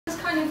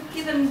kind of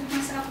given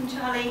myself and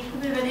Charlie a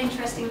bit of an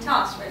interesting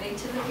task, really,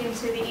 to look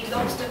into the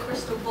lobster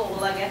crystal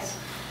ball, I guess,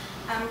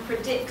 and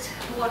predict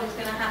what is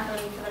going to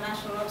happen for the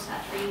National Lobster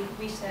Hatchery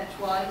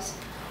research-wise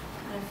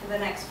for the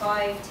next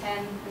 5, 10,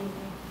 and even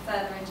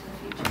further into the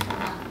future than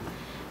that.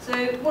 So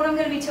what I'm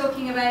going to be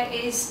talking about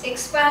is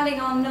expanding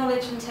our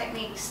knowledge and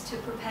techniques to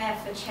prepare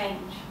for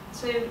change.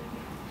 So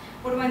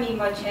what do I mean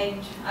by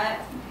change?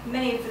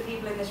 Many of the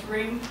people in this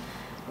room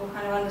will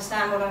kind of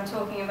understand what I'm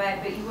talking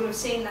about, but you will have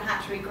seen the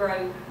hatchery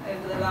grow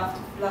over the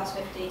last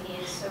 15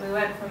 years. So we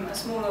went from a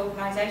small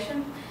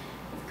organisation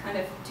with kind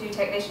of 2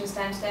 technicians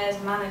downstairs,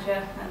 a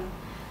manager and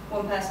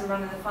 1 person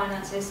running the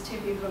finances, 2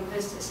 people on the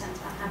visitor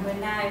centre, and we're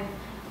now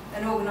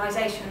an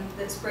organisation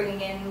that's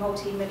bringing in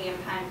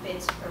multi-million-pound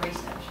bids for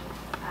research.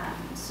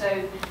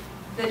 So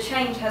the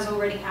change has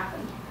already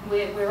happened.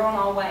 We're on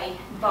our way,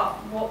 but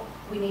what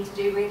we need to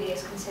do really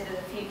is consider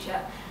the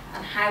future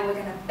and how we're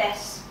going to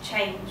best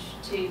change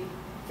to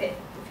fit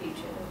the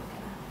future that we're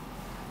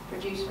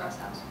going to produce for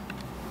ourselves.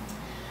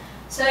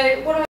 So what